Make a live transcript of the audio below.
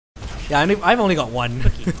Yeah, I've only got one.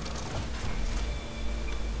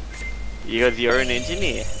 You're an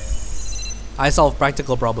engineer. I solve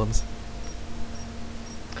practical problems.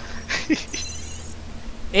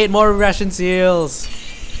 8 more ration seals.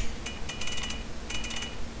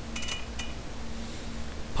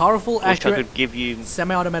 Powerful, Wish I accurate, could give you.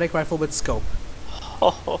 semi-automatic rifle with scope.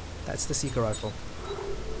 Oh, That's the Seeker rifle.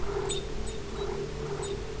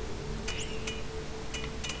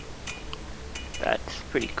 that's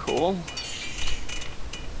pretty cool.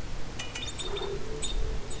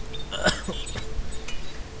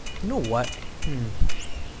 You know what?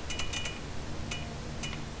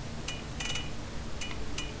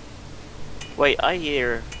 Wait, I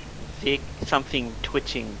hear something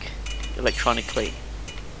twitching electronically.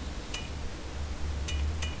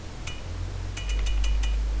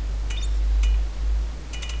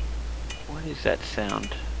 What is that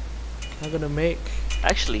sound? I'm gonna make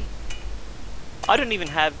Actually, I don't even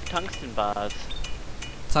have tungsten bars.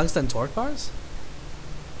 tungsten torque bars?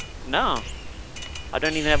 No, I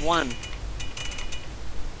don't even have one.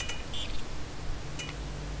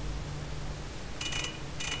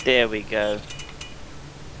 There we go.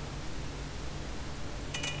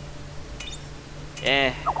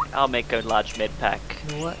 I'll make a large med pack.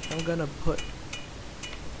 You know what? I'm gonna put...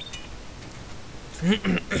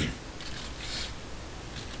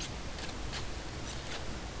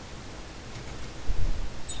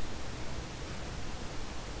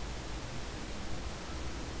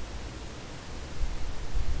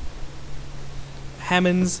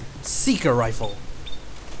 Hammond's Seeker rifle.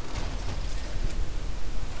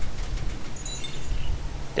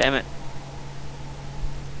 Damn it.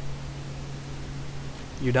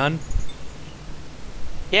 You done?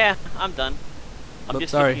 Yeah, I'm done. I'm Oops,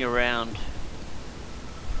 just sorry. looking around.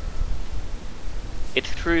 It's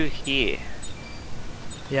through here.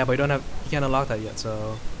 Yeah, but you can't unlock that yet,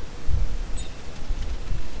 so...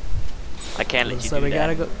 I can't let you So do we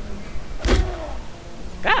that. gotta go...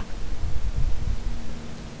 Ah!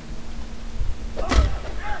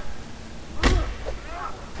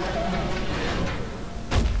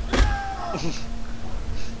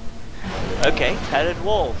 Okay, padded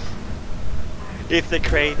walls. It's the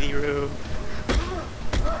crazy room.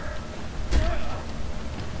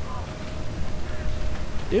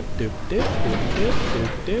 Dip, dip, dip, dip, dip,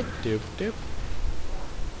 dip, dip, dip, dip.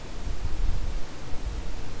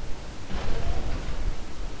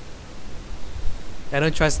 I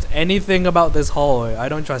don't trust anything about this hallway. I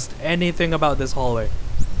don't trust anything about this hallway.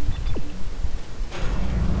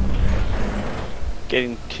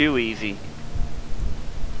 Getting too easy.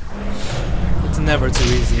 It's never too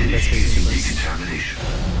easy in this case. Decontamination.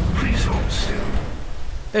 Please hold still.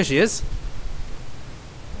 There she is.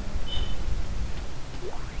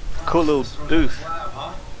 Cool little booth.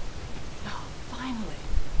 Oh, finally.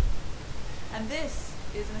 And this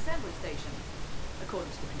is an assembly station,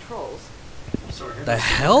 according to the controls. So we're The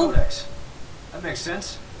hell? Codex. That makes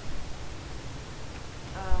sense.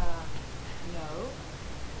 No.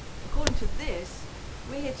 According to this,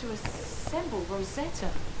 we're here to assemble Rosetta.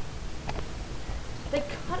 They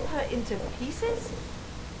cut her into pieces?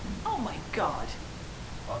 Oh my god.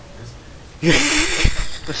 Fuck this.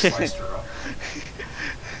 Sliced her up.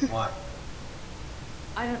 Why?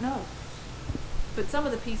 I don't know. But some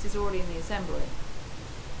of the pieces are already in the assembly.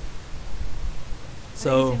 I see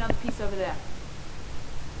So, another piece over there.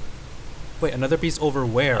 wait, another piece over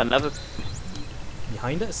where? Another.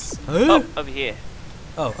 Behind us? Oh, over here.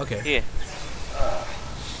 Oh, okay. Here.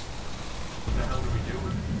 What the hell do we do?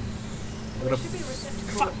 There should be a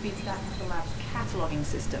receptacle that feeds that to the lab's cataloging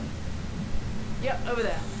system. Yep, over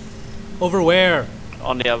there. Over where?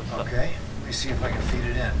 On the other side. Okay, let me see if I can feed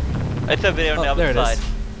it in. It's over there on Oh, the there other it side. is.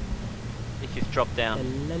 It just dropped down.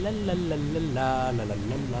 La la la la la la la la la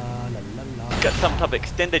la la la. Got some type of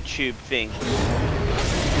extended tube thing.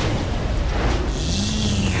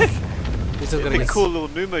 This is It's gonna be a cool little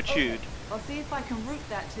pneumo tube. I'll see if I can route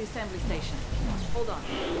that to the assembly station. Hold on.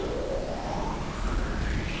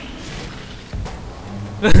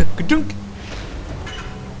 Ka-dunk.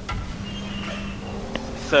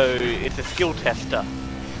 So it's a skill tester.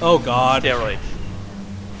 Oh god. Steroids.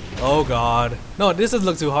 Oh god. No, this doesn't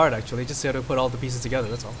look too hard actually. Just have to put all the pieces together,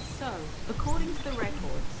 that's all. So, according to the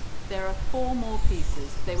records, there are 4 more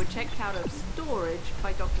pieces. They were checked out of storage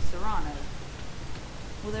by Dr. Serrano.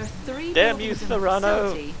 Well, there are 3 Damn you, buildings in the Serrano.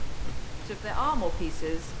 facility, so if there are more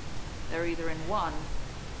pieces, they're either in one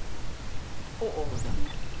or all of them.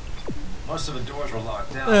 Most of the doors were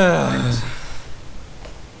locked down.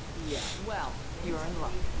 Yeah, well, you're in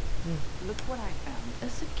luck. Look what I found. A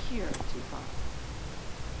security file.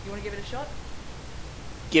 You want to give it a shot?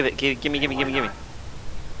 Give me.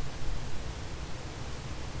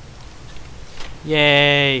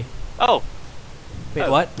 Yay! Oh. Wait,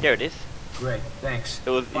 Oh, what? There it is. Great, thanks. It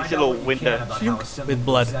was Find it's a out little what you can window. about how assembling With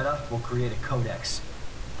blood. Rosetta will create a codex.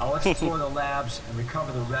 I'll explore the labs and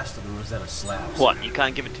recover the rest of the Rosetta slabs. What? You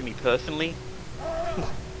can't give it to me personally?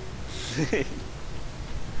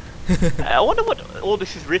 I wonder what all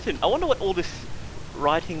this is written. I wonder what all this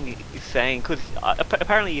writing is saying, because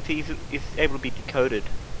apparently it's able to be decoded.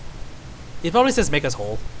 It probably says make us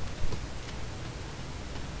whole.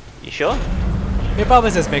 You sure? It probably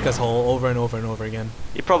says make us whole over and over and over again.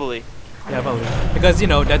 You probably. Yeah, probably. Because, you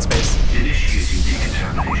know, Dead Space. Initiating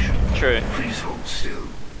decontamination. True. Please hold still.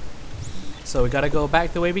 So we gotta go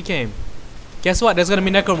back the way we came. Guess what? There's gonna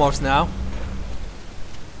be necromorphs now.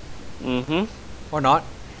 Mm-hmm. Or not.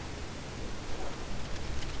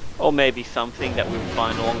 Or maybe something that we'll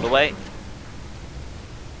find along the way.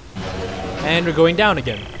 And we're going down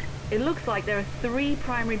again. It looks like there are 3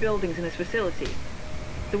 primary buildings in this facility.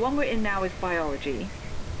 The one we're in now is biology.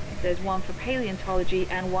 There's one for paleontology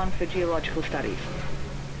and one for geological studies.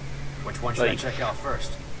 Which one should I check out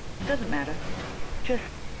first? Doesn't matter. Just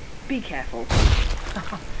be careful.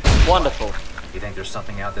 Wonderful. You think there's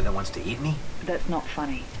something out there that wants to eat me? That's not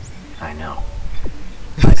funny. I know.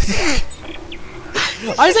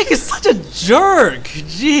 Isaac is such a jerk!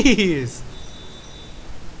 Jeez!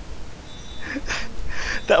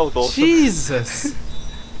 That was awesome. Jesus!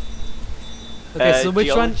 Okay, so which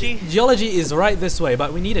geology? one? Geology is right this way,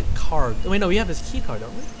 but we need a card. Wait, no, we have this key card,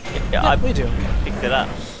 don't we? Yeah, I we do. picked it up.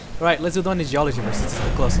 Right, let's do the one in geology first. It's the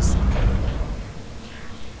closest.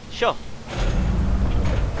 Sure.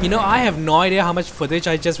 You know, I have no idea how much footage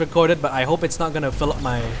I just recorded, but I hope it's not gonna fill up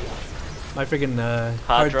my friggin'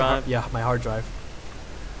 Hard drive? yeah, my hard drive.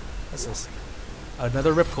 What's this?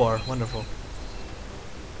 Another ripcore. Wonderful.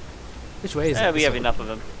 Which way is it? Yeah, we This have way. enough of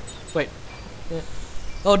them. Wait. Yeah.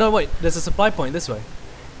 Oh no, wait. There's a supply point this way.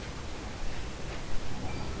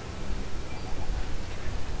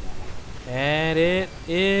 And it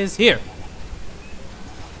is here.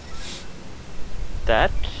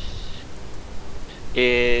 That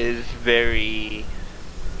is very...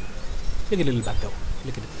 Look at little Bato.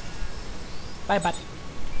 Look at it. Bye, Bat.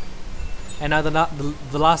 And now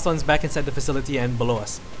the last one's back inside the facility and below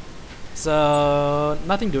us. So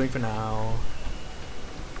nothing doing for now.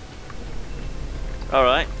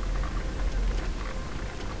 Alright.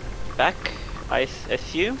 Back, I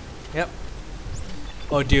assume? Yep.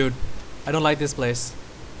 Oh, dude. I don't like this place.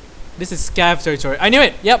 This is scav territory. I knew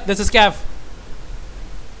it! Yep, there's a scav.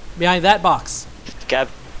 Behind that box. Gab.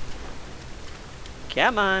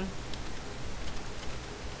 Come on.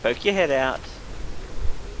 Poke your head out.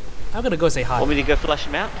 I'm gonna go say hi. Want me to go flush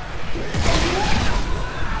him out?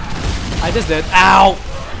 I just did. Ow!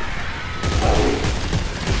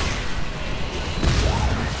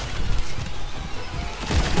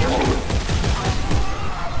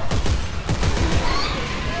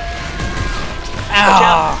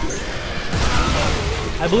 Ow!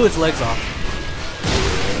 I blew its legs off.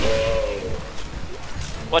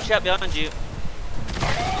 Watch out behind you.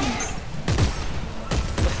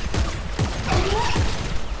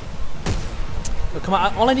 Oh, come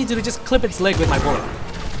on, all I need to do is just clip its leg with my bullet.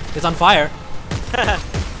 It's on fire.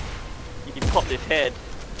 You can pop this head.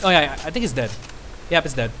 Oh yeah, I think it's dead. Yep,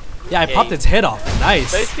 it's dead. Yeah, I Yeah, popped its head off. Those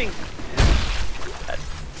Nice. things...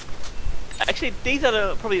 Actually, these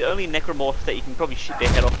are probably the only necromorphs that you can probably shoot their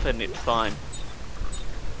head off and it's fine.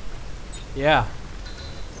 Yeah.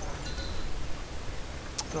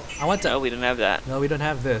 No, I want to. No, we don't have that. No, we don't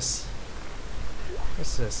have this.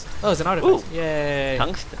 What's this? Oh, it's an artifact. Ooh. Yay.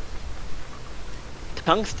 Tungsten.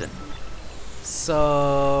 Tungsten.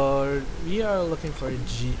 So we are looking for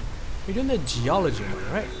we're doing the geology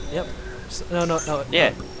one, right? Yep. So, no.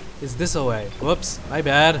 Yeah. No. Is this a way? Whoops, my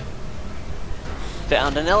bad.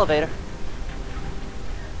 Found an elevator.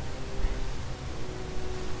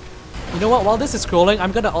 You know what? While this is scrolling,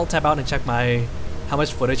 I'm gonna alt tab out and check how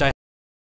much footage I